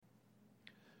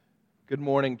Good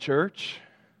morning, church.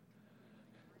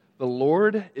 The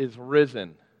Lord is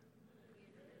risen.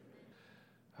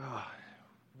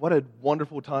 What a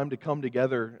wonderful time to come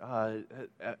together.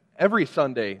 Every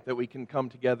Sunday that we can come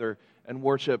together and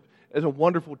worship is a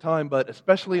wonderful time, but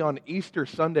especially on Easter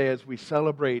Sunday as we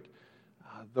celebrate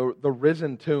the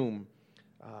risen tomb,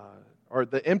 or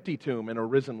the empty tomb and a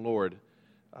risen Lord.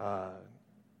 But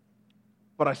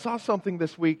I saw something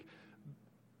this week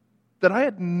that I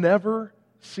had never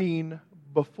seen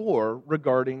before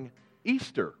regarding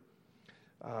Easter.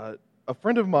 A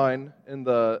friend of mine in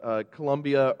the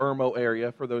Columbia, Irmo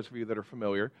area, for those of you that are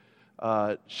familiar,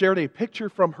 shared a picture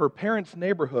from her parents'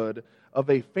 neighborhood of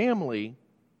a family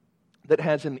that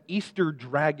has an Easter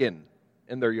dragon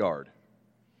in their yard.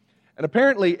 And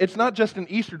apparently, it's not just an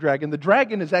Easter dragon. The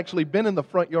dragon has actually been in the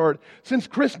front yard since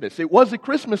Christmas. It was a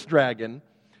Christmas dragon,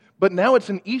 but now it's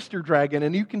an Easter dragon,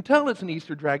 and you can tell it's an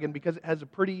Easter dragon because it has a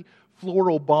pretty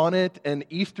floral bonnet and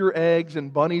Easter eggs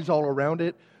and bunnies all around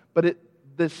it. But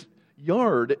this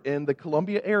yard in the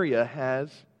Columbia area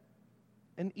has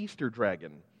an Easter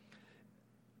dragon.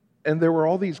 And there were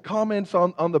all these comments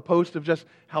on the post of just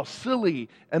how silly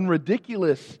and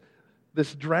ridiculous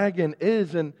this dragon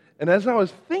is. And as I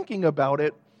was thinking about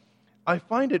it, I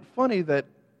find it funny that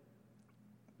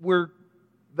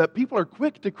people are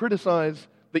quick to criticize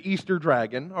the Easter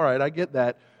dragon. All right, I get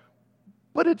that.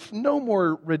 But it's no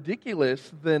more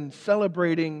ridiculous than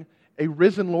celebrating a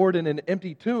risen Lord in an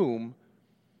empty tomb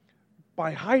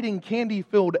by hiding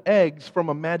candy-filled eggs from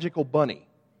a magical bunny.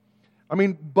 I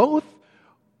mean, both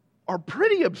are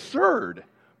pretty absurd,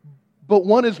 but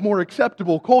one is more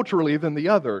acceptable culturally than the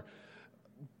other.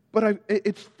 But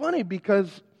it's funny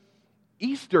because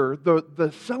Easter,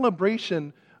 the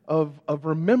celebration of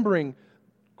remembering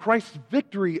Christ's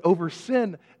victory over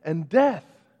sin and death,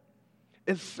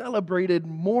 is celebrated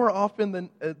more often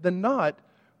than not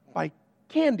by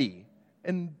candy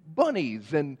and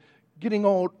bunnies and getting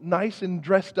all nice and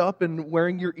dressed up and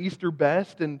wearing your Easter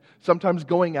best and sometimes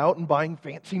going out and buying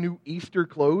fancy new Easter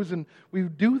clothes. And we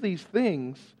do these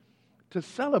things to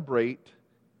celebrate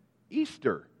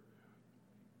Easter.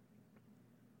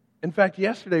 In fact,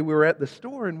 yesterday we were at the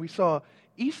store and we saw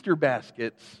Easter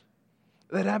baskets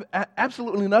that have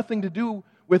absolutely nothing to do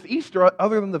with Easter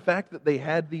other than the fact that they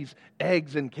had these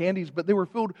eggs and candies, but they were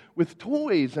filled with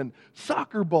toys and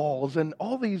soccer balls and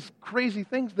all these crazy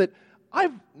things that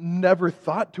I've never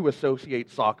thought to associate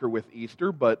soccer with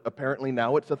Easter, but apparently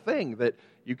now it's a thing that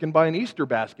you can buy an Easter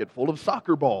basket full of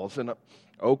soccer balls. And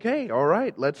okay, all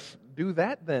right, let's do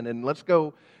that then, and let's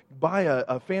go buy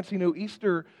a fancy new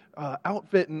Easter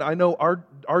outfit. And I know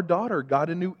our daughter got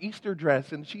a new Easter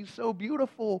dress, and she's so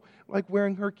beautiful, like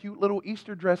wearing her cute little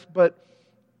Easter dress. But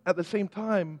at the same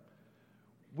time,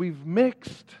 we've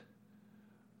mixed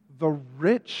the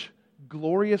rich,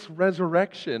 glorious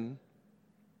resurrection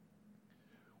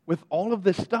with all of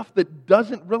this stuff that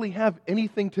doesn't really have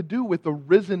anything to do with the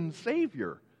risen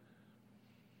Savior.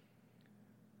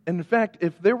 And in fact,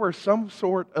 if there were some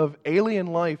sort of alien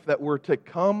life that were to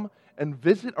come and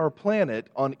visit our planet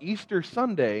on Easter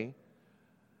Sunday,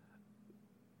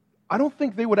 I don't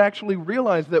think they would actually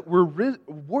realize that we're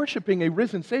worshiping a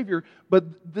risen Savior,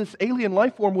 but this alien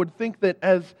life form would think that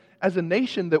as a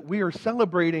nation that we are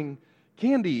celebrating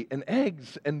candy and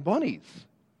eggs and bunnies.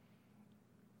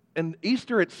 And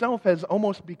Easter itself has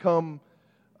almost become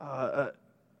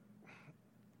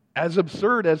as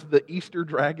absurd as the Easter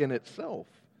dragon itself.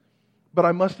 But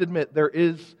I must admit, there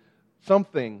is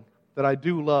something that I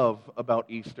do love about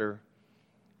Easter,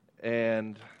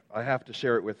 and I have to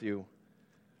share it with you.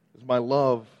 It's my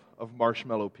love of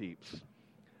Marshmallow Peeps.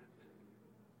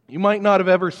 You might not have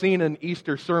ever seen an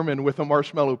Easter sermon with a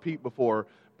Marshmallow Peep before,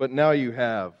 but now you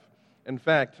have. In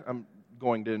fact, I'm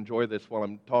going to enjoy this while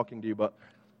I'm talking to you, but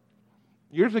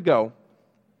years ago,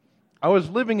 I was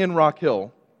living in Rock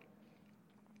Hill,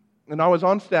 and I was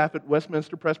on staff at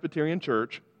Westminster Presbyterian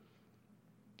Church,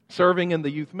 serving in the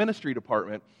youth ministry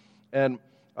department. And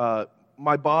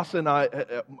my boss and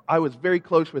I was very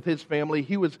close with his family.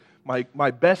 He was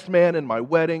my best man in my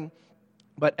wedding.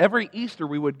 But every Easter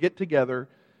we would get together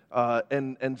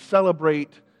and celebrate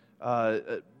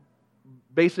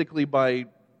basically by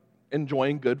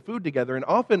enjoying good food together. And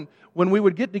often when we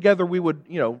would get together, we would,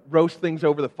 roast things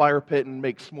over the fire pit and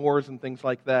make s'mores and things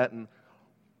like that.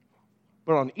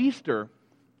 But on Easter,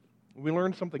 we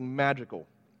learned something magical,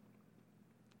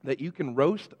 that you can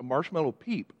roast a marshmallow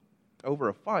peep over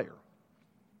a fire.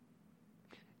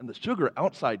 And the sugar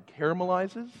outside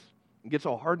caramelizes and gets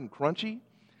all hard and crunchy,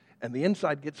 and the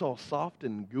inside gets all soft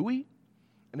and gooey,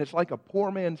 and it's like a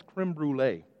poor man's creme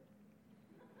brulee.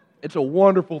 It's a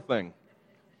wonderful thing.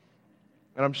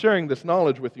 And I'm sharing this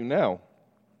knowledge with you now.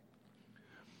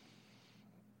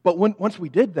 But once we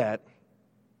did that,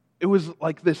 it was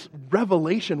like this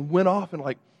revelation went off and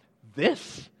like,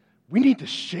 we need to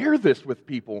share this with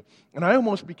people. And I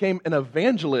almost became an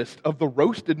evangelist of the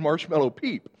roasted marshmallow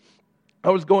peep. I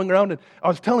was going around and I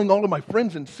was telling all of my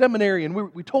friends in seminary, and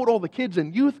we told all the kids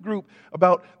in youth group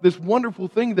about this wonderful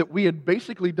thing that we had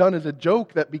basically done as a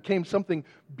joke that became something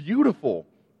beautiful.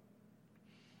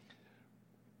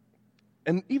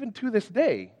 And even to this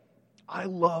day, I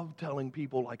love telling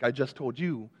people, like I just told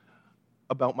you,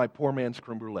 about my poor man's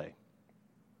creme brulee.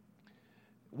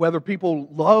 Whether people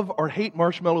love or hate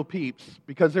marshmallow peeps,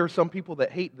 because there are some people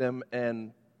that hate them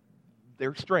and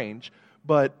they're strange,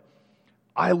 but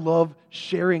I love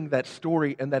sharing that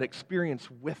story and that experience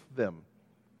with them.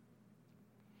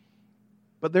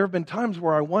 But there have been times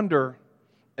where I wonder,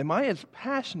 am I as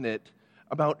passionate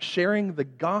about sharing the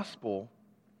gospel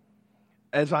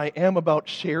as I am about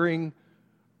sharing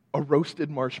a roasted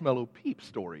marshmallow peep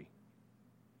story?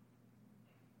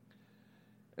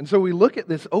 And so we look at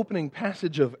this opening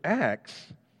passage of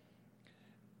Acts,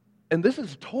 and this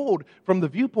is told from the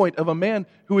viewpoint of a man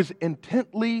who is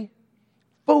intently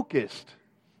focused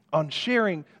on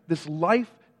sharing this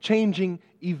life-changing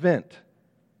event.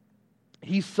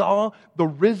 He saw the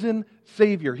risen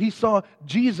Savior. He saw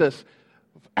Jesus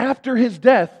after his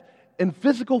death in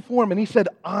physical form, and he said,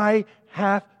 I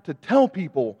have to tell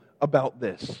people about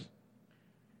this.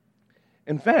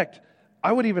 In fact,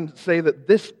 I would even say that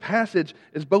this passage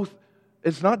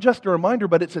it's not just a reminder,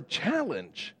 but it's a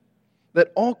challenge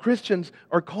that all Christians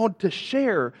are called to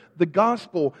share the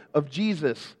gospel of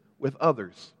Jesus with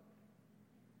others.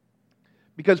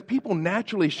 Because people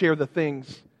naturally share the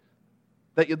things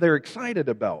that they're excited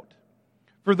about.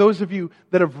 For those of you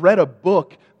that have read a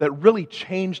book that really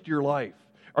changed your life,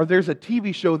 or there's a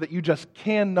TV show that you just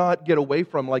cannot get away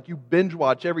from, like you binge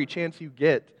watch every chance you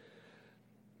get.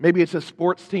 Maybe it's a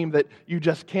sports team that you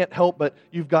just can't help, but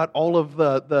you've got all of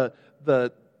the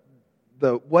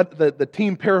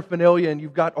team paraphernalia, and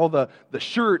you've got all the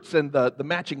shirts and the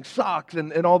matching socks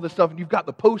and all this stuff, and you've got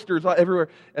the posters everywhere,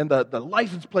 and the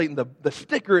license plate and the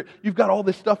sticker. You've got all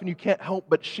this stuff, and you can't help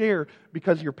but share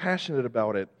because you're passionate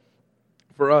about it.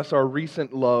 For us, our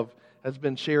recent love has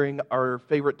been sharing our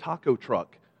favorite taco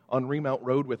truck on Remount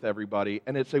Road with everybody,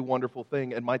 and it's a wonderful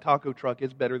thing, and my taco truck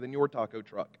is better than your taco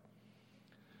truck.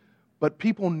 But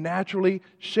people naturally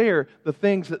share the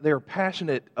things that they're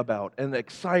passionate about and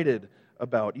excited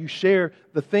about. You share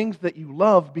the things that you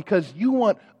love because you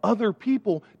want other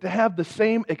people to have the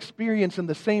same experience and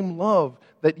the same love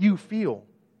that you feel.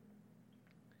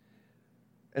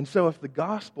 And so if the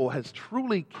gospel has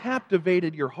truly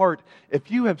captivated your heart, if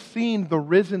you have seen the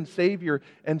risen Savior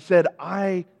and said,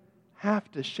 I have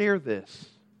to share this,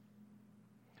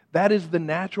 that is the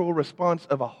natural response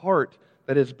of a heart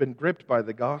that has been gripped by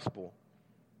the gospel.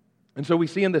 And so we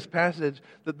see in this passage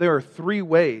that there are three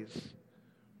ways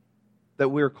that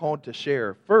we are called to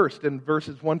share. First, in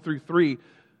verses 1 through 3,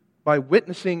 by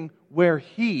witnessing where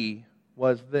He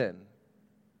was then.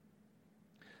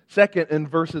 Second, in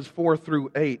verses 4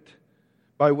 through 8,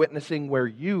 by witnessing where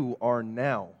you are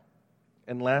now.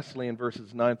 And lastly, in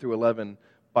verses 9 through 11,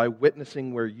 by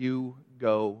witnessing where you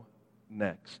go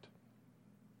next.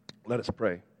 Let us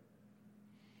pray.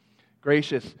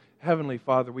 Gracious Heavenly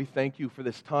Father, we thank you for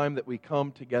this time that we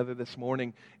come together this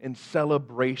morning in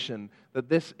celebration, that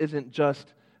this isn't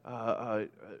just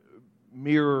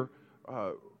mere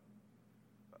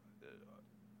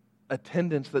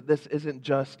attendance, that this isn't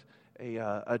just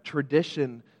a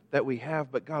tradition that we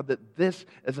have, but God, that this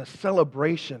is a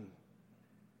celebration,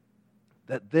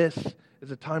 that this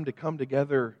is a time to come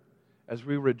together as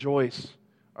we rejoice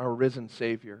our risen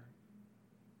Savior.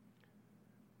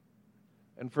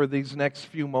 And for these next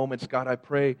few moments, God, I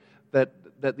pray that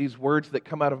these words that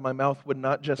come out of my mouth would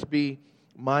not just be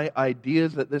my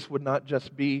ideas, that this would not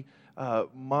just be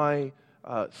my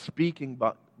speaking,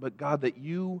 but God, that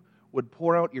you would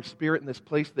pour out your Spirit in this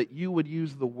place, that you would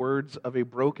use the words of a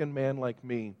broken man like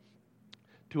me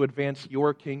to advance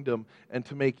your kingdom and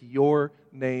to make your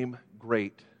name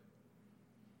great.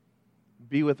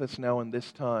 Be with us now in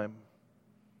this time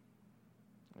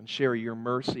and share your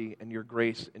mercy and your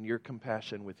grace and your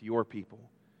compassion with your people.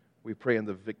 We pray in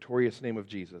the victorious name of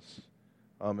Jesus.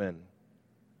 Amen.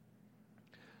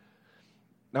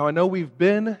 Now, I know we've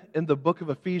been in the book of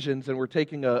Ephesians, and we're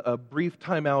taking a brief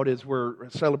time out as we're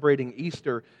celebrating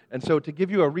Easter. And so to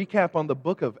give you a recap on the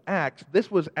book of Acts,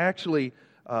 this was actually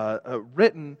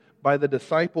written by the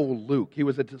disciple Luke. He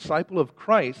was a disciple of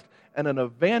Christ and an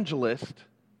evangelist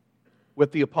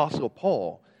with the apostle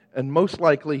Paul. And most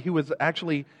likely, he was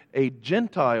actually a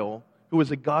Gentile who was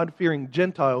a God-fearing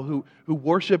Gentile who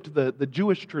worshipped the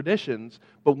Jewish traditions,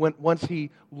 but once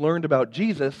he learned about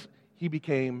Jesus, he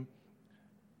became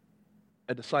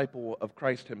a disciple of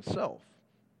Christ himself.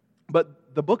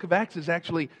 But the book of Acts is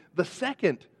actually the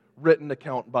second written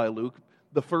account by Luke,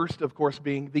 the first, of course,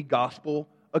 being the gospel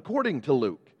according to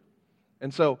Luke.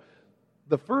 And so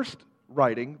the first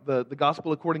writing, the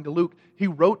gospel according to Luke, he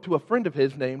wrote to a friend of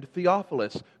his named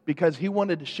Theophilus because he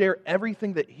wanted to share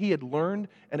everything that he had learned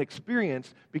and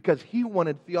experienced, because he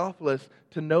wanted Theophilus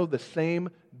to know the same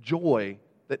joy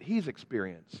that he's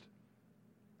experienced.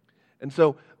 And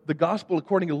so the gospel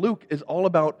according to Luke is all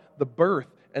about the birth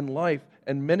and life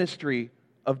and ministry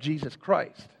of Jesus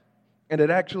Christ. And it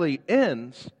actually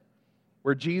ends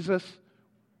where Jesus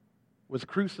was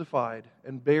crucified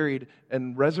and buried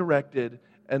and resurrected,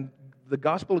 and the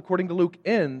gospel according to Luke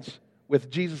ends with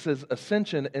Jesus'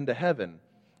 ascension into heaven.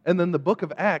 And then the book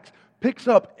of Acts picks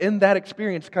up in that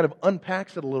experience, kind of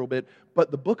unpacks it a little bit,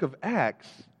 but the book of Acts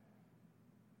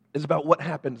is about what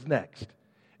happens next.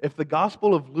 If the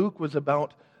gospel of Luke was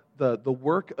about the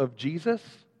work of Jesus,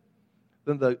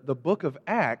 then the book of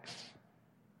Acts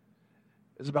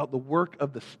is about the work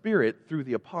of the Spirit through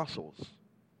the apostles.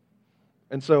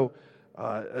 And so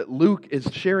Luke is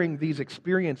sharing these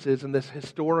experiences in this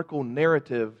historical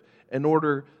narrative in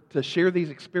order to share these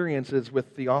experiences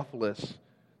with Theophilus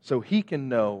so he can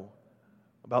know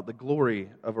about the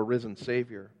glory of a risen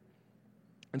Savior.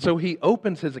 And so he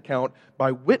opens his account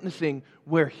by witnessing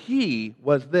where he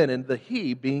was then, and the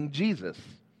he being Jesus.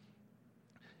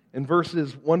 In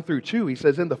verses 1 through 2, he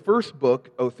says, "In the first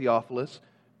book, O Theophilus,"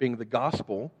 being the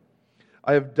gospel,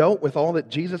 "I have dealt with all that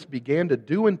Jesus began to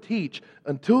do and teach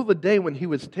until the day when he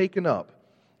was taken up,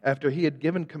 after he had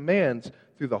given commands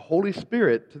through the Holy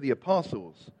Spirit to the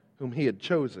apostles whom he had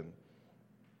chosen."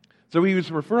 So he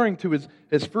was referring to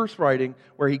his first writing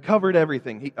where he covered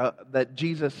everything that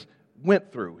Jesus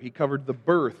went through. He covered the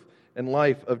birth and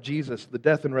life of Jesus, the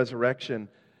death and resurrection.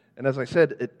 And as I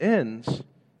said, it ends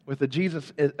with the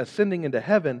Jesus ascending into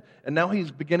heaven, and now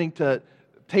he's beginning to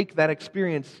take that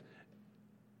experience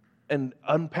and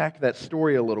unpack that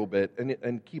story a little bit,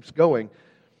 and keeps going.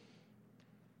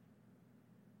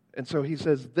 And so he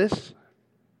says, this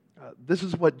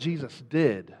is what Jesus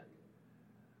did.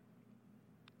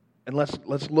 And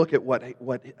let's look at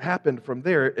what happened from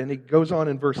there. And he goes on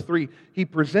in verse 3. "He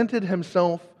presented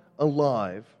himself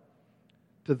alive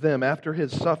to them after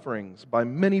his sufferings by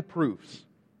many proofs,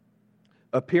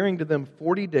 appearing to them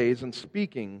 40 days and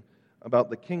speaking about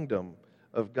the kingdom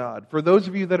of God." For those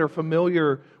of you that are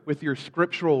familiar with your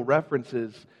scriptural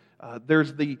references,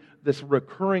 there's this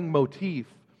recurring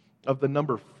motif of the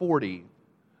number 40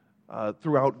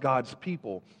 throughout God's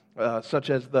people, such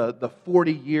as the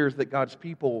 40 years that God's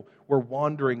people were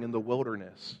wandering in the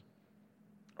wilderness.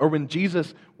 Or when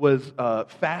Jesus was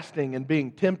fasting and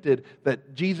being tempted,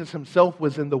 that Jesus himself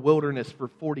was in the wilderness for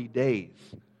 40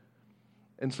 days.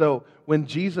 And so when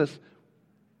Jesus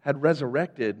had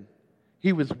resurrected,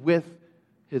 he was with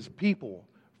his people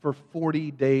for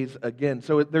 40 days again.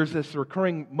 So there's this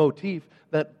recurring motif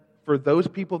that for those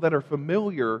people that are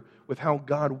familiar with how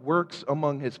God works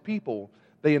among his people,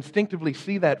 they instinctively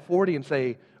see that 40 and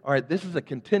say, all right, this is a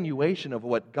continuation of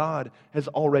what God has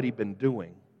already been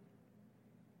doing.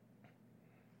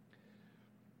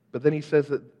 But then he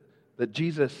says that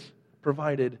Jesus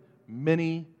provided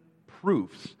many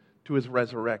proofs to his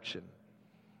resurrection.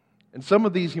 And some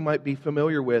of these you might be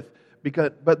familiar with,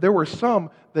 but there were some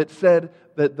that said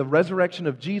that the resurrection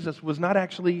of Jesus was not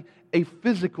actually a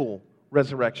physical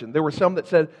resurrection. There were some that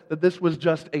said that this was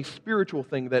just a spiritual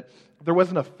thing, that there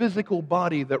wasn't a physical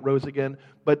body that rose again,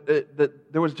 but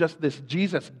that there was just this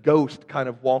Jesus ghost kind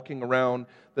of walking around,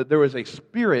 that there was a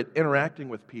spirit interacting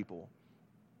with people.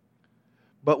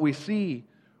 But we see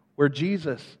where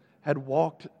Jesus had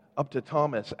walked up to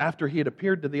Thomas. After he had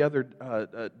appeared to the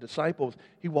other disciples,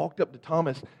 he walked up to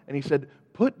Thomas and he said,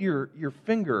 "Put your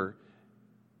finger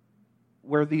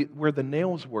where the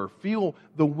nails were. Feel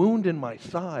the wound in my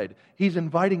side." He's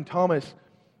inviting Thomas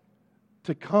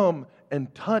to come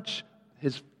and touch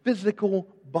his physical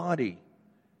body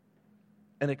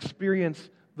and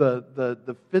experience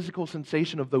the physical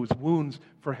sensation of those wounds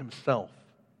for himself.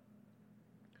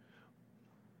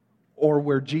 Or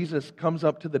where Jesus comes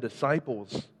up to the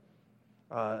disciples,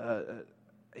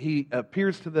 he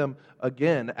appears to them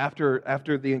again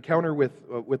after the encounter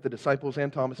with the disciples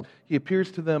and Thomas. He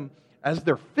appears to them as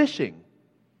they're fishing,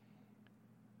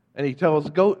 and he tells,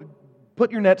 "Go,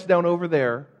 put your nets down over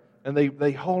there." And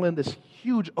they haul in this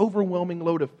huge, overwhelming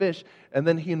load of fish, and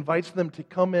then he invites them to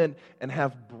come in and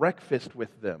have breakfast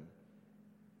with them.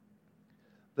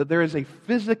 That there is a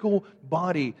physical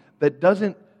body that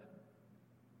doesn't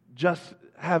just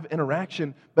have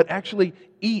interaction, but actually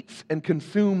eats and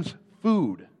consumes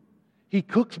food. He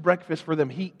cooks breakfast for them.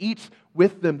 He eats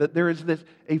with them. That there is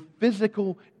a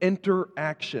physical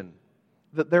interaction.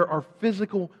 That there are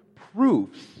physical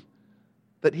proofs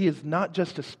that he is not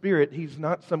just a spirit. He's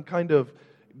not some kind of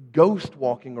ghost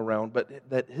walking around, but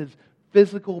that his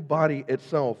physical body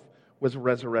itself was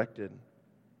resurrected.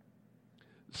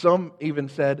 Some even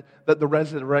said that the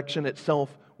resurrection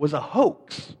itself was a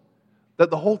hoax. That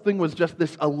the whole thing was just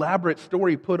this elaborate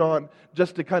story put on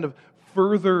just to kind of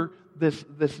further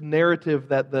this narrative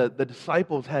that the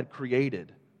disciples had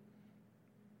created.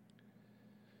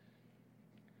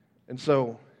 And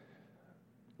so,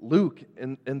 Luke,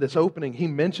 in this opening, he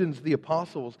mentions the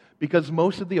apostles because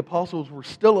most of the apostles were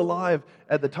still alive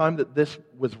at the time that this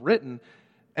was written.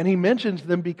 And he mentions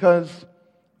them because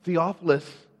Theophilus,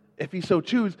 if he so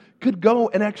choose, could go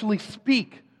and actually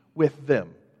speak with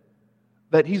them.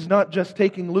 That he's not just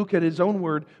taking Luke at his own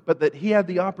word, but that he had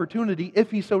the opportunity,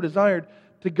 if he so desired,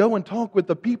 to go and talk with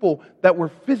the people that were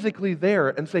physically there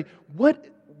and say,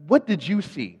 what did you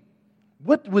see?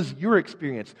 What was your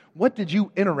experience? What did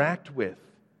you interact with?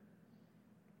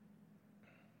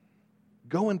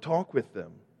 Go and talk with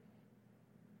them.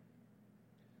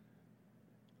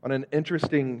 On an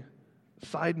interesting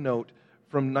side note,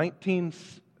 from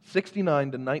 1969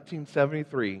 to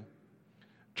 1973,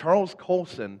 Charles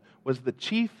Colson was the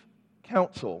chief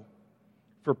counsel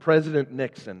for President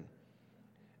Nixon.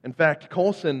 In fact,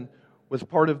 Colson was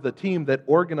part of the team that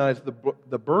organized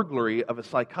the burglary of a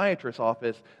psychiatrist's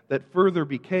office that further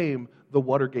became the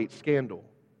Watergate scandal.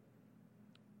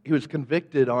 He was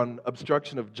convicted on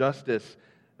obstruction of justice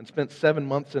and spent 7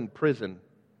 months in prison.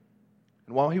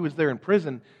 And while he was there in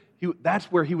prison, that's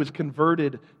where he was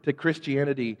converted to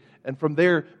Christianity, and from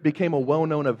there became a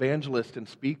well-known evangelist and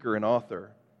speaker and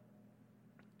author.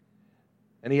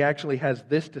 And he actually has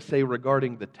this to say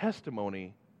regarding the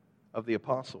testimony of the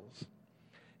apostles.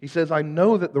 He says, "I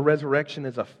know that the resurrection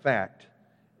is a fact,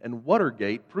 and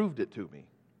Watergate proved it to me."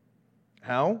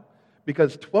 How?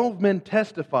 Because 12 men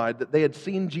testified that they had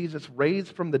seen Jesus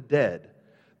raised from the dead.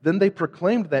 Then they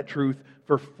proclaimed that truth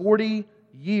for 40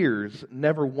 years,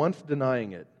 never once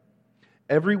denying it.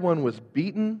 Everyone was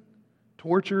beaten,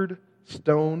 tortured,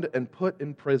 stoned, and put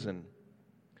in prison.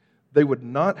 They would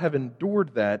not have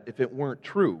endured that if it weren't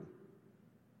true.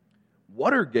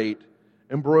 Watergate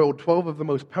embroiled 12 of the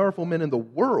most powerful men in the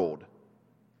world,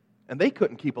 and they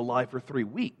couldn't keep alive for 3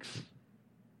 weeks.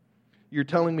 You're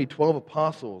telling me 12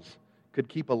 apostles could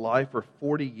keep alive for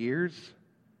 40 years?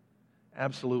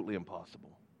 Absolutely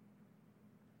impossible.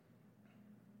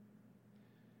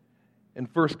 In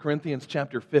 1 Corinthians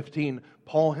chapter 15,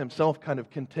 Paul himself kind of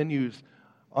continues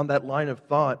on that line of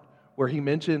thought where he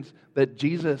mentions that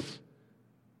Jesus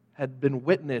had been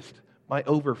witnessed by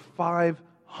over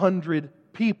 500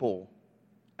 people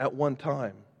at one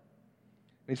time.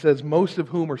 And he says, most of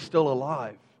whom are still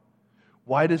alive.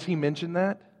 Why does he mention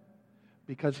that?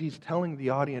 Because he's telling the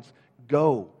audience,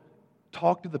 go,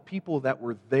 talk to the people that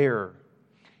were there.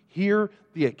 Hear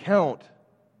the account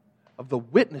of the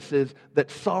witnesses that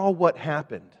saw what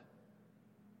happened.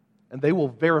 And they will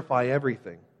verify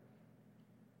everything.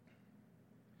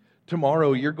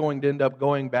 Tomorrow, you're going to end up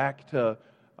going back to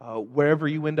wherever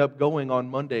you end up going on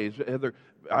Mondays,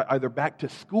 either back to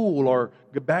school or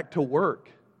back to work.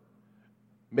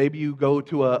 Maybe you go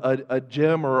to a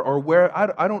gym or where,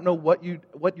 I don't know what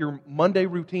your Monday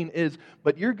routine is,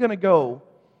 but you're going to go,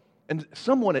 and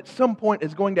someone at some point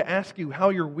is going to ask you how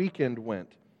your weekend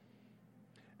went.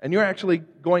 And you're actually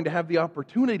going to have the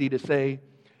opportunity to say,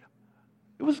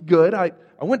 it was good. I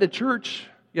went to church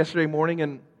yesterday morning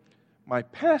and my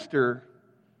pastor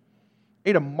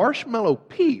ate a marshmallow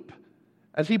peep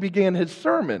as he began his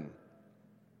sermon.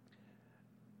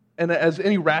 And as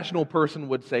any rational person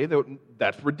would say,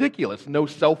 that's ridiculous. No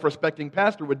self-respecting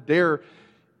pastor would dare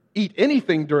eat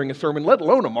anything during a sermon, let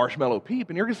alone a marshmallow peep.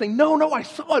 And you're going to say, no, I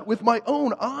saw it with my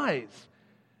own eyes.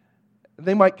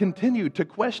 They might continue to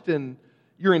question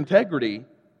your integrity.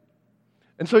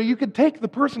 And so you could take the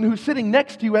person who's sitting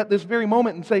next to you at this very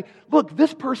moment and say, look,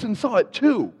 this person saw it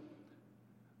too.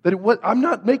 I'm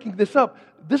not making this up.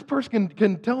 This person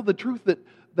can tell the truth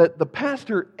that the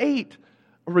pastor ate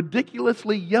a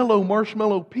ridiculously yellow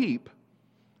marshmallow peep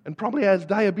and probably has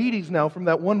diabetes now from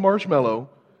that one marshmallow.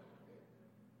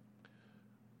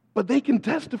 But they can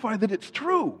testify that it's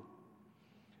true.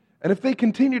 And if they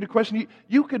continue to question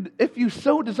you could, if you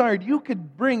so desired, you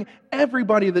could bring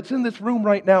everybody that's in this room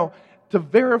right now to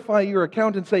verify your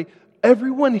account and say,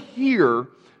 everyone here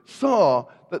saw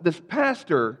that this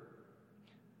pastor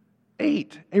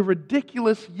ate a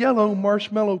ridiculous yellow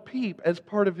marshmallow peep as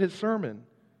part of his sermon.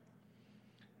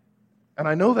 And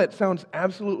I know that sounds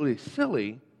absolutely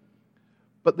silly,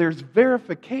 but there's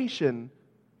verification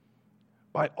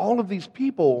by all of these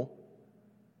people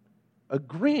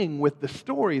agreeing with the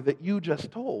story that you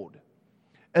just told.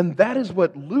 And that is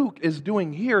what Luke is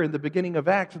doing here in the beginning of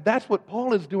Acts. That's what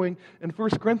Paul is doing in 1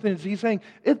 Corinthians. He's saying,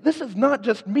 this is not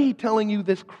just me telling you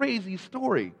this crazy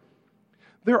story.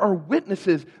 There are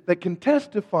witnesses that can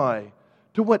testify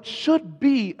to what should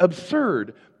be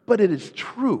absurd, but it is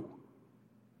true.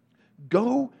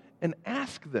 Go and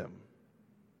ask them.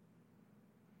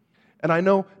 And I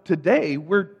know today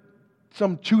we're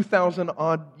some 2,000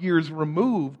 odd years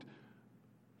removed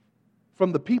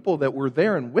from the people that were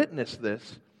there and witnessed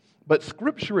this, but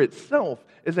Scripture itself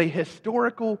is a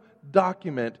historical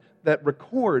document that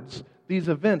records these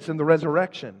events in the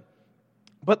resurrection.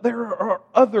 But there are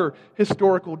other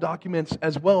historical documents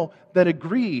as well that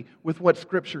agree with what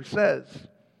Scripture says.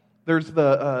 There's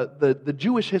the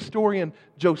Jewish historian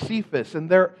Josephus, and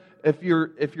there, if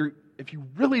you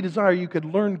really desire, you could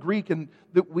learn Greek, and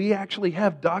that we actually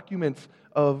have documents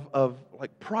of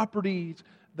like properties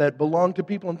that belong to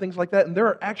people and things like that. And there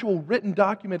are actual written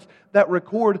documents that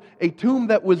record a tomb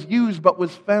that was used but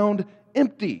was found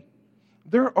empty.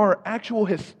 There are actual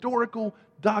historical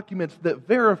documents that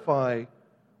verify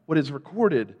what is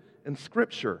recorded in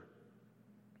Scripture.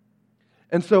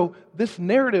 And so this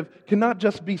narrative cannot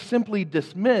just be simply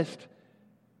dismissed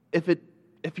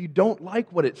if you don't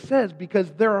like what it says, because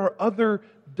there are other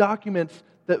documents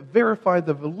that verify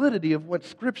the validity of what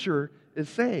Scripture is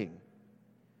saying.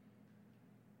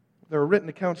 There are written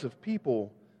accounts of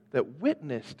people that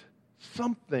witnessed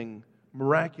something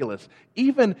miraculous.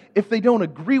 Even if they don't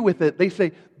agree with it, they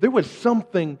say there was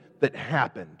something that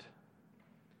happened.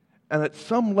 And at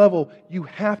some level, you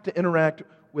have to interact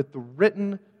with the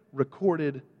written,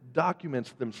 recorded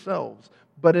documents themselves.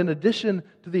 But in addition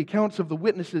to the accounts of the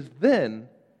witnesses then,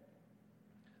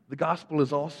 the gospel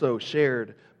is also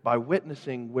shared by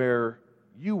witnessing where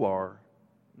you are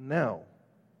now.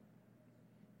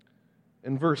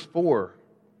 In verse 4,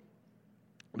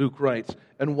 Luke writes,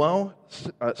 "And while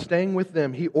staying with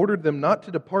them, he ordered them not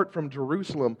to depart from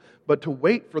Jerusalem, but to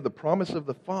wait for the promise of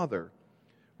the Father,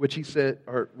 which he said,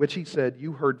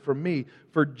 you heard from me.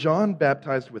 For John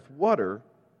baptized with water,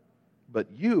 but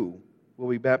you will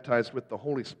be baptized with the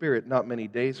Holy Spirit not many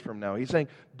days from now." He's saying,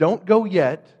 don't go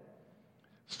yet.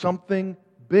 Something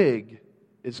big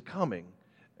is coming.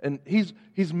 And he's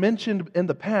mentioned in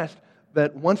the past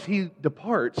that once he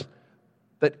departs,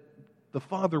 that the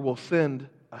Father will send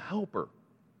a helper.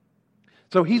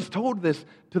 So he's told this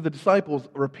to the disciples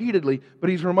repeatedly, but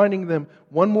he's reminding them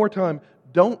one more time,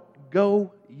 don't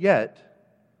go yet.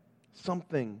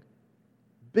 Something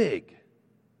big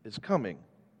is coming.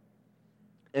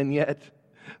 And yet,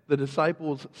 the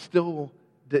disciples still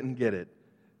didn't get it.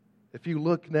 If you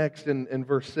look next in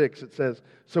verse 6, it says,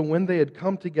 "So when they had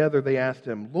come together, they asked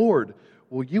him, 'Lord,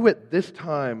 will you at this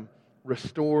time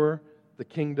restore the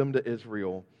kingdom to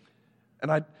Israel?'"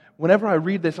 And whenever I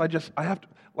read this, I have to,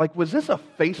 like, was this a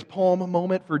facepalm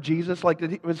moment for Jesus? Like,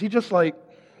 was he just like,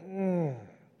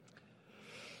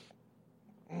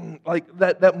 like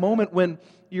that moment when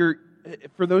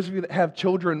for those of you that have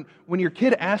children, when your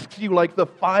kid asks you like the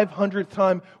 500th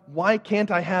time, "Why can't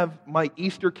I have my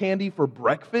Easter candy for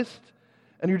breakfast?"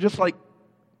 And you're just like,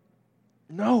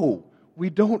 "No, we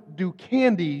don't do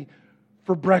candy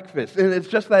for breakfast." And it's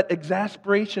just that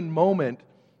exasperation moment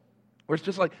where it's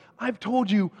just like, I've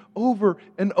told you over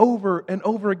and over and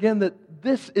over again that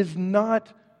this is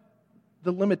not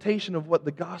the limitation of what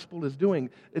the gospel is doing.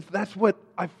 That's what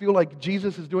I feel like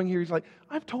Jesus is doing here. He's like,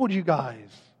 I've told you guys.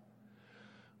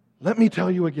 Let me tell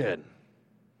you again.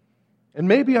 And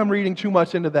maybe I'm reading too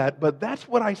much into that, but that's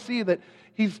what I see, that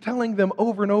he's telling them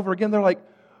over and over again. They're like,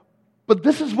 "But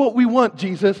this is what we want,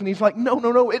 Jesus." And he's like,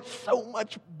 no, it's so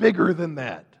much bigger than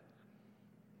that.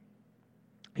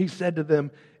 He said to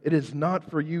them, "It is not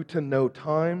for you to know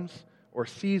times or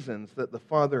seasons that the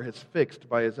Father has fixed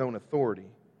by his own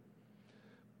authority.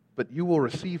 But you will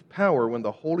receive power when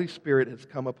the Holy Spirit has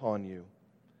come upon you.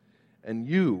 And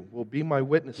you will be my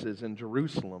witnesses in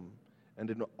Jerusalem and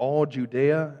in all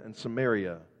Judea and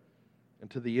Samaria and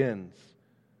to the ends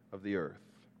of the earth."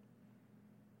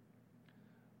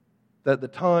 That the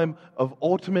time of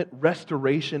ultimate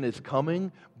restoration is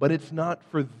coming, but it's not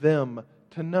for them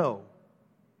to know.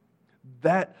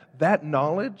 That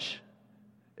knowledge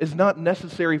is not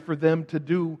necessary for them to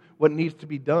do what needs to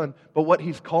be done, but what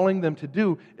he's calling them to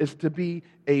do is to be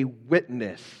a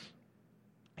witness.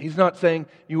 He's not saying,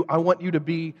 I want you to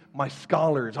be my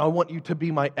scholars, I want you to be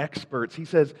my experts. He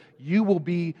says, you will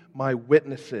be my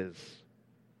witnesses.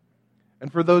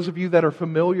 And for those of you that are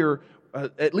familiar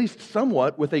at least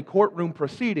somewhat, with a courtroom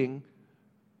proceeding,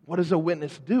 what does a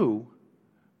witness do?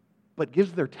 But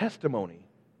gives their testimony.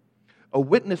 A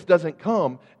witness doesn't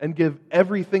come and give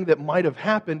everything that might have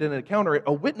happened in an encounter.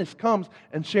 A witness comes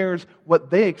and shares what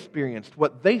they experienced,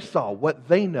 what they saw, what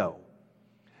they know.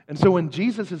 And so when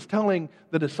Jesus is telling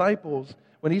the disciples,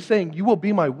 when he's saying, you will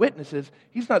be my witnesses,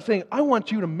 he's not saying, I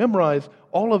want you to memorize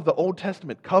all of the Old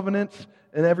Testament covenants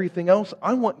and everything else.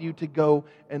 I want you to go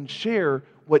and share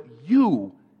what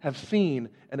you have seen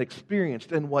and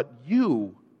experienced and what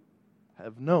you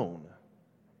have known.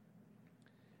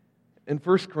 In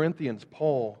 1 Corinthians,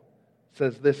 Paul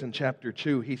says this in chapter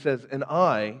 2. He says, and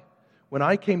I, when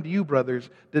I came to you, brothers,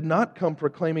 did not come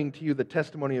proclaiming to you the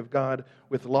testimony of God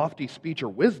with lofty speech or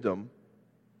wisdom,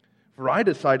 for I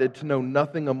decided to know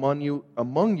nothing among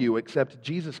you except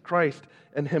Jesus Christ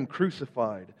and Him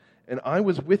crucified. And I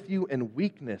was with you in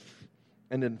weakness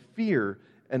and in fear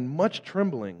and much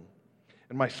trembling.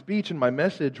 And my speech and my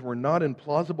message were not in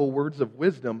plausible words of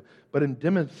wisdom, but in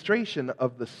demonstration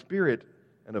of the Spirit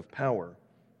and of power,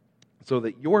 so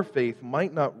that your faith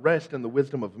might not rest in the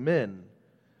wisdom of men,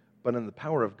 but in the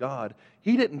power of God.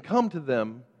 He didn't come to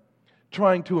them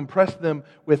trying to impress them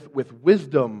with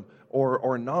wisdom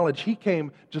or knowledge. He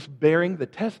came just bearing the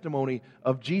testimony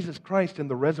of Jesus Christ and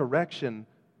the resurrection,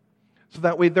 so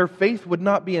that way their faith would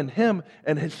not be in Him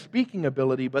and His speaking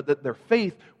ability, but that their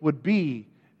faith would be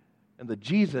in the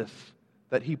Jesus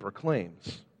that He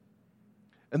proclaims.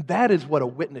 And that is what a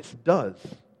witness does.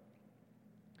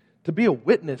 To be a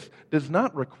witness does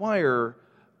not require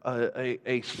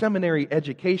a seminary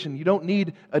education. You don't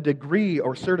need a degree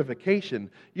or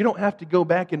certification. You don't have to go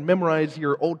back and memorize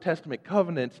your Old Testament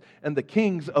covenants and the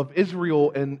kings of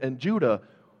Israel and Judah.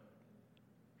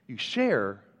 You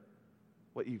share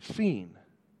what you've seen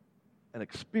and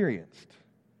experienced.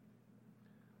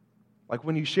 Like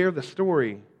when you share the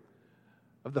story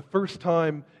of the first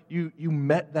time you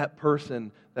met that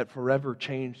person that forever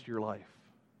changed your life.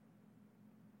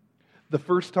 The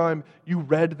first time you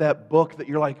read that book that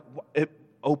you're like, it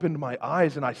opened my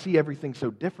eyes and I see everything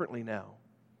so differently now.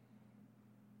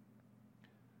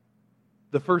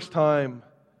 The first time,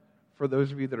 for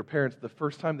those of you that are parents, the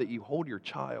first time that you hold your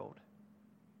child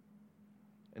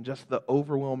and just the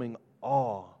overwhelming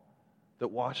awe that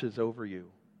washes over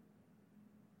you.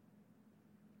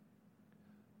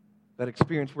 That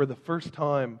experience where the first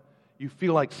time you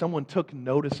feel like someone took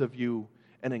notice of you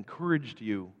and encouraged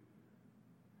you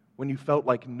when you felt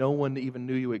like no one even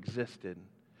knew you existed.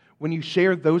 When you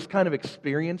share those kind of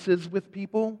experiences with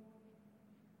people,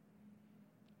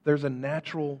 there's a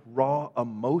natural, raw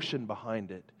emotion behind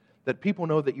it. That people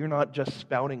know that you're not just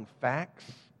spouting facts,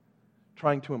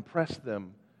 trying to impress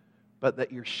them, but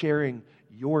that you're sharing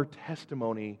your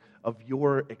testimony of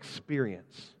your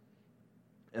experience.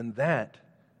 And that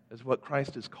is what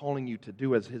Christ is calling you to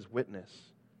do as His witness.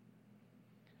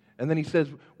 And then He says,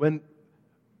 when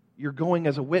you're going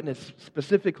as a witness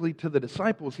specifically to the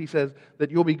disciples, He says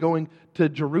that you'll be going to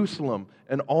Jerusalem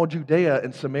and all Judea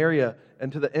and Samaria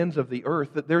and to the ends of the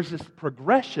earth. That there's this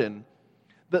progression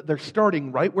that they're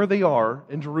starting right where they are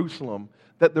in Jerusalem,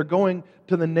 that they're going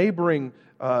to the neighboring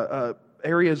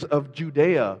areas of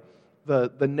Judea,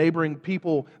 the neighboring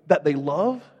people that they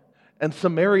love, and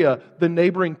Samaria, the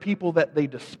neighboring people that they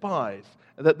despise.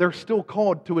 That they're still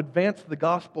called to advance the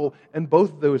gospel in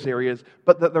both those areas,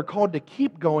 but that they're called to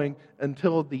keep going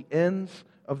until the ends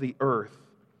of the earth.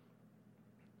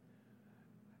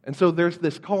 And so there's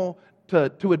this call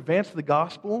to advance the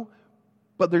gospel,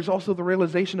 but there's also the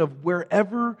realization of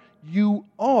wherever you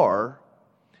are,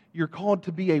 you're called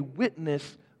to be a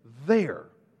witness there.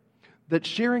 That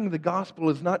sharing the gospel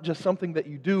is not just something that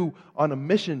you do on a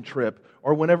mission trip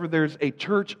or whenever there's a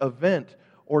church event.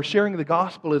 Or sharing the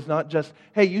gospel is not just,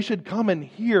 hey, you should come and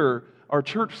hear our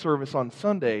church service on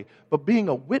Sunday. But being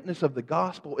a witness of the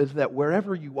gospel is that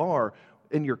wherever you are,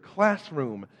 in your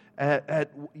classroom,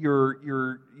 at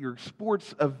your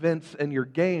sports events and your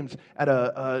games, at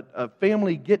a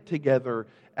family get-together,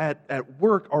 at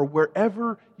work, or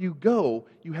wherever you go,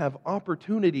 you have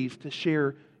opportunities to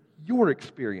share your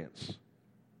experience.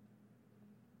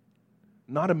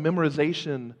 Not a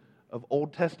memorization of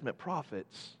Old Testament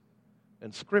prophets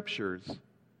and scriptures,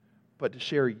 but to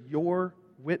share your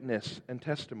witness and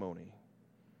testimony.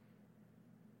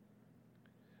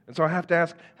 And so I have to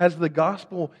ask, has the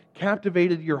gospel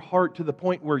captivated your heart to the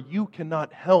point where you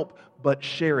cannot help but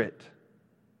share it?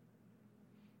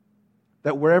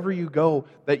 That wherever you go,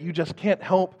 that you just can't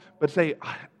help but say,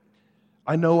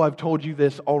 I know I've told you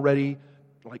this already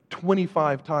like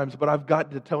 25 times, but I've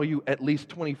got to tell you at least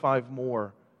 25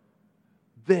 more.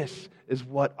 This is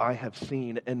what I have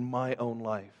seen in my own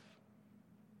life.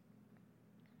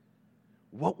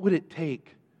 what would it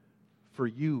take for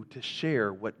you to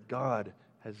share what God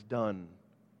has done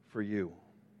for you?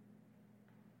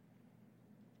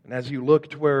 And as you look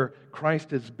to where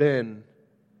Christ has been,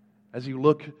 as you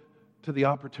look to the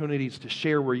opportunities to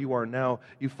share where you are now,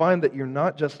 you find that you're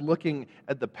not just looking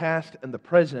at the past and the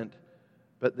present,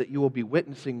 but that you will be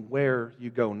witnessing where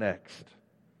you go next.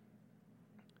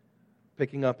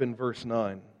 Picking up in verse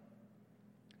 9.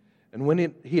 And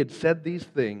when he had said these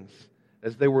things,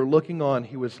 as they were looking on,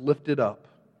 he was lifted up,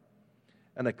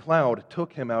 and a cloud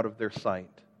took him out of their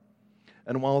sight.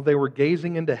 And while they were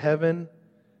gazing into heaven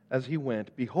as he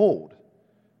went, behold,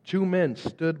 2 men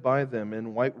stood by them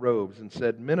in white robes and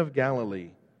said, Men of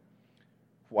Galilee,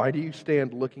 why do you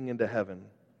stand looking into heaven?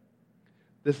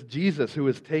 This Jesus who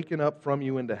is taken up from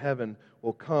you into heaven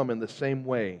will come in the same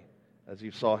way as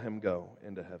you saw him go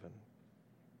into heaven.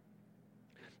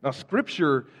 Now,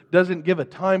 Scripture doesn't give a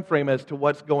time frame as to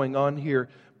what's going on here,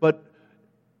 but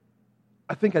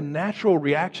I think a natural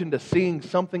reaction to seeing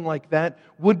something like that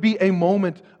would be a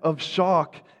moment of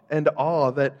shock and awe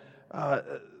that,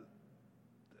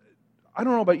 I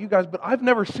don't know about you guys, but I've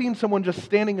never seen someone just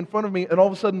standing in front of me and all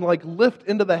of a sudden like lift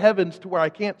into the heavens to where I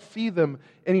can't see them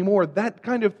anymore. That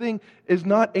kind of thing is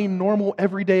not a normal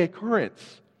everyday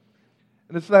occurrence.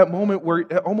 And it's that moment where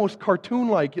almost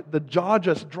cartoon-like, the jaw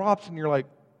just drops and you're like,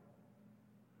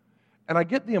 and I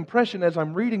get the impression as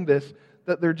I'm reading this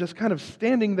that they're just kind of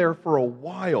standing there for a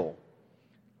while.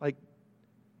 Like,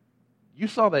 you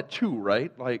saw that too,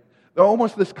 right? Like,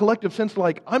 almost this collective sense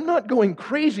like, I'm not going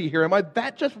crazy here, am I?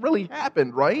 That just really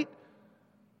happened, right?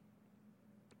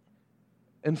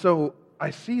 And so I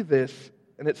see this,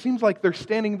 and it seems like they're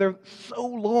standing there so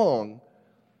long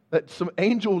that some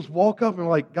angels walk up and are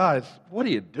like, guys, what are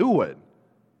you doing?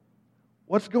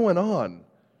 What's going on?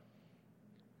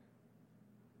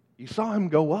 You saw him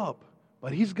go up,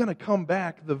 but he's going to come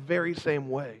back the very same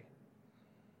way.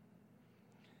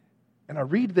 And I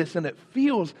read this and it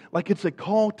feels like it's a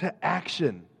call to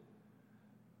action.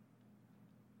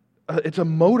 It's a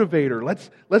motivator.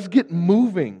 Let's get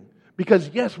moving.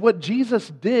 Because yes, what Jesus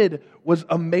did was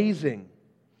amazing.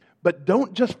 But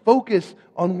don't just focus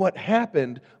on what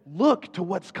happened. Look to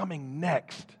what's coming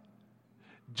next.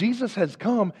 Jesus has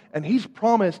come and He's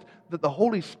promised that the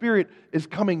Holy Spirit is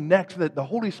coming next, that the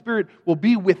Holy Spirit will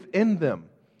be within them.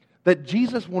 That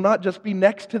Jesus will not just be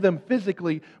next to them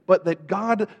physically, but that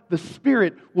God, the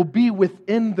Spirit, will be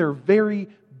within their very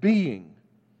being.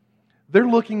 They're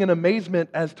looking in amazement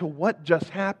as to what just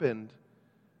happened,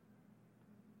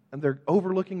 and they're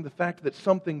overlooking the fact that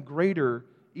something greater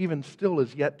even still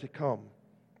is yet to come.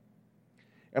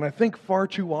 And I think far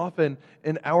too often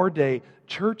in our day,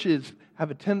 churches have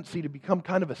a tendency to become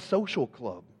kind of a social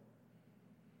club,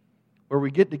 where we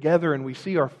get together and we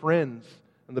see our friends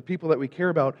and the people that we care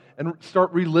about and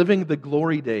start reliving the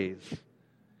glory days.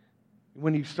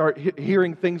 When you start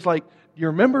hearing things like, do you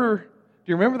remember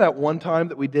that one time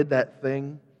that we did that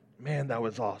thing? Man, that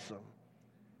was awesome.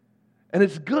 And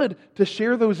it's good to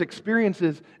share those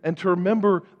experiences and to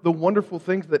remember the wonderful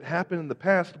things that happened in the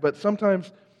past, but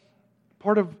sometimes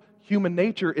part of human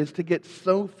nature is to get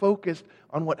so focused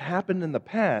on what happened in the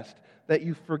past that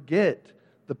you forget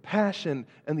the passion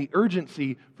and the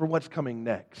urgency for what's coming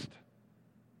next.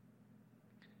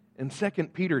 In 2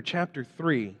 Peter chapter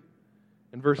 3,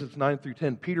 in verses 9 through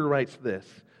 10, Peter writes this,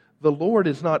 "The Lord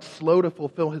is not slow to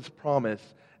fulfill His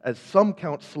promise, as some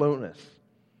count slowness,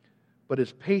 but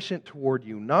is patient toward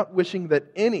you, not wishing that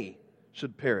any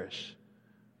should perish,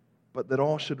 but that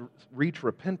all should reach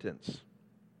repentance.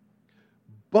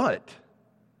 But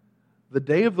the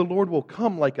day of the Lord will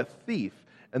come like a thief,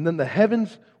 and then the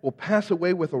heavens will pass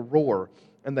away with a roar,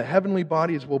 and the heavenly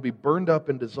bodies will be burned up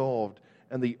and dissolved,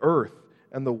 and the earth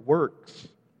and the works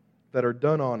that are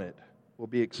done on it will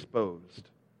be exposed."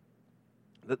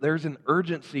 That there's an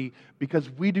urgency because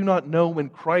we do not know when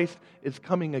Christ is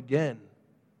coming again.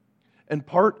 And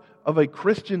part of a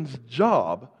Christian's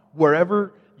job,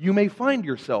 wherever you may find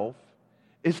yourself,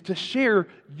 is to share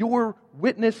your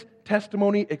witness,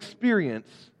 testimony,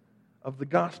 experience of the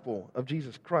gospel of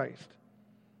Jesus Christ.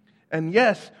 And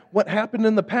yes, what happened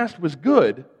in the past was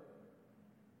good,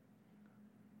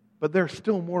 but there are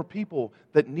still more people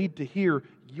that need to hear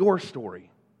your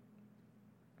story.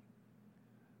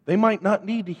 They might not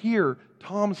need to hear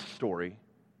Tom's story.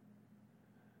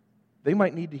 They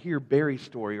might need to hear Barry's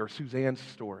story or Suzanne's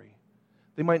story.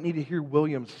 They might need to hear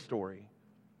William's story.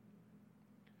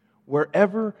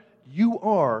 Wherever you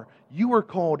are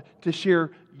called to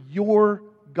share your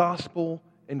gospel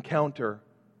encounter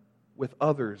with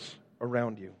others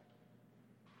around you.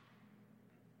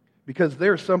 Because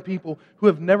there are some people who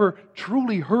have never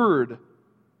truly heard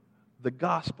the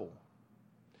gospel.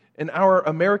 In our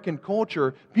American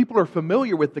culture, people are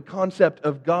familiar with the concept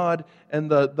of God and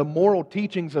the moral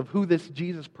teachings of who this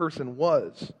Jesus person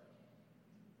was.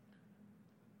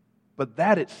 But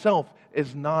that itself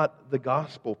is not the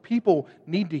gospel. People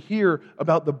need to hear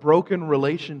about the broken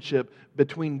relationship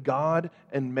between God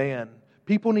and man.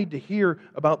 People need to hear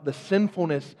about the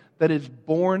sinfulness that is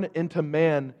born into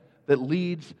man that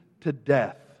leads to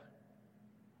death.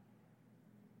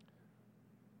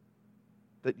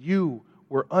 That you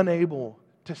were unable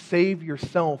to save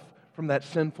yourself from that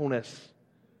sinfulness.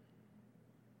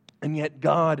 And yet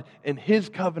God, in His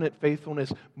covenant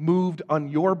faithfulness, moved on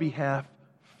your behalf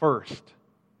first.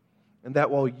 And that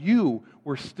while you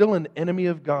were still an enemy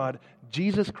of God,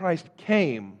 Jesus Christ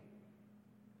came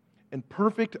in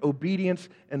perfect obedience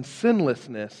and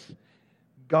sinlessness.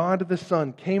 God the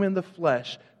Son came in the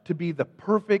flesh to be the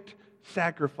perfect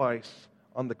sacrifice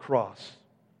on the cross.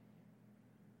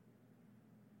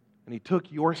 And He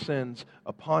took your sins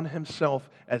upon Himself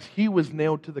as He was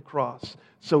nailed to the cross,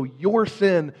 so your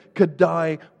sin could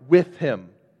die with Him.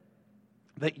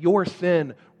 That your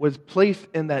sin was placed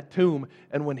in that tomb,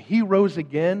 and when He rose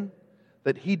again,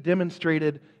 that He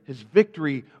demonstrated His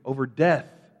victory over death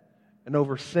and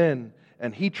over sin,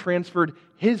 and He transferred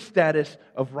His status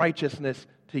of righteousness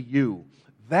to you.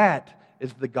 That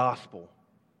is the gospel.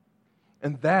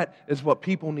 And that is what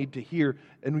people need to hear.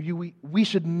 And we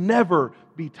should never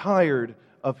be tired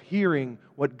of hearing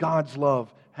what God's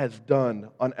love has done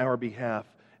on our behalf.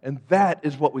 And that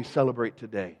is what we celebrate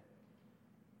today.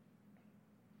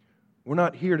 We're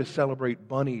not here to celebrate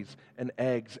bunnies and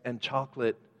eggs and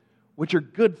chocolate, which are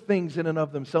good things in and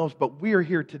of themselves, but we are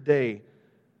here today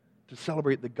to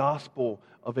celebrate the gospel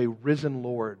of a risen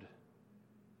Lord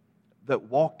that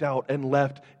walked out and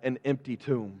left an empty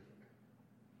tomb.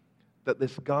 That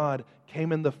this God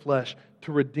came in the flesh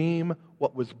to redeem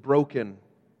what was broken.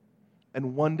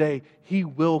 And one day He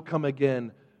will come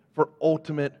again for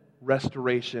ultimate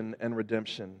restoration and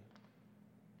redemption.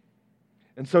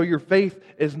 And so your faith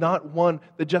is not one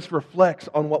that just reflects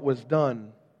on what was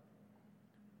done,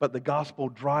 but the gospel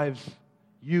drives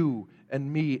you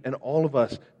and me and all of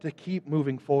us to keep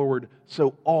moving forward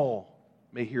so all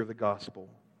may hear the gospel.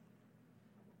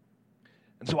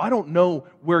 And so I don't know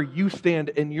where you stand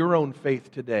in your own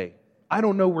faith today. I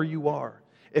don't know where you are.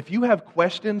 If you have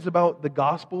questions about the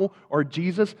gospel or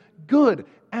Jesus, good,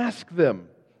 ask them.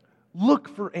 Look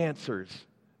for answers.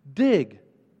 Dig.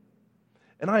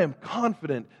 And I am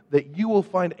confident that you will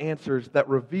find answers that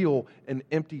reveal an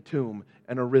empty tomb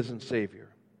and a risen Savior.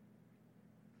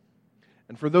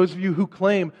 And for those of you who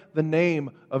claim the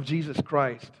name of Jesus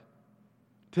Christ,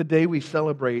 today we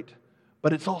celebrate,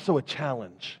 but it's also a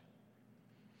challenge.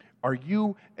 Are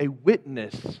you a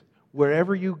witness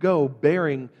wherever you go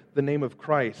bearing the name of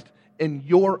Christ in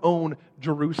your own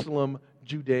Jerusalem,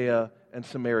 Judea, and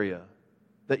Samaria?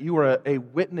 That you are a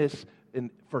witness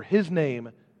for His name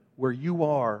where you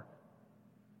are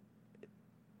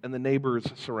and the neighbors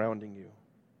surrounding you.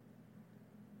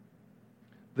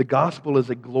 The gospel is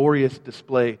a glorious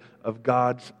display of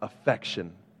God's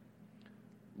affection.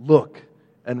 Look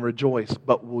and rejoice,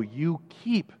 but will you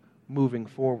keep moving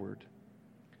forward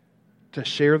to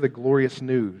share the glorious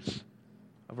news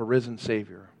of a risen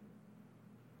Savior?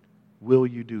 Will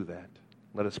you do that?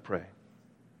 Let us pray.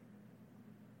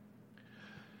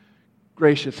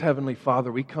 Gracious Heavenly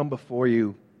Father, we come before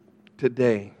you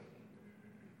today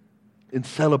in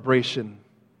celebration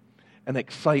and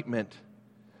excitement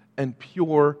and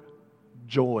pure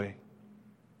joy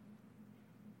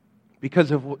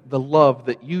because of the love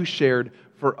that you shared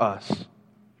for us.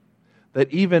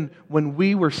 That even when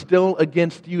we were still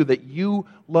against you, that you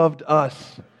loved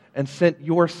us and sent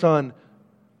your Son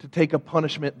to take a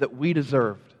punishment that we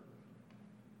deserved.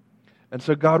 And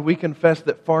so, God, we confess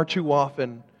that far too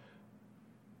often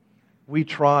we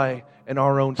try in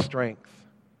our own strength.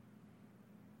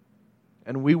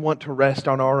 And we want to rest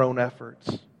on our own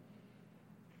efforts.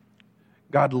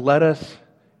 God, let us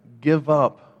give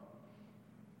up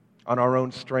on our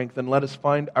own strength and let us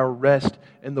find our rest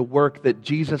in the work that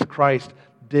Jesus Christ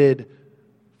did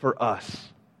for us.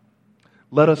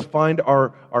 Let us find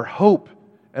our hope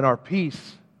and our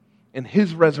peace in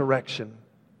His resurrection.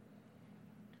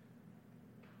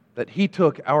 That He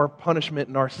took our punishment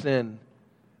and our sin,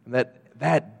 and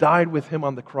that died with Him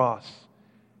on the cross,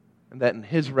 and that in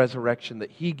His resurrection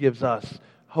that He gives us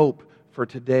hope for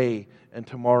today and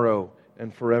tomorrow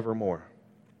and forevermore.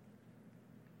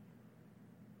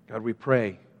 God, we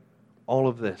pray all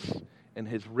of this in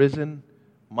His risen,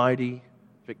 mighty,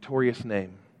 victorious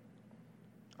name.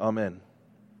 Amen.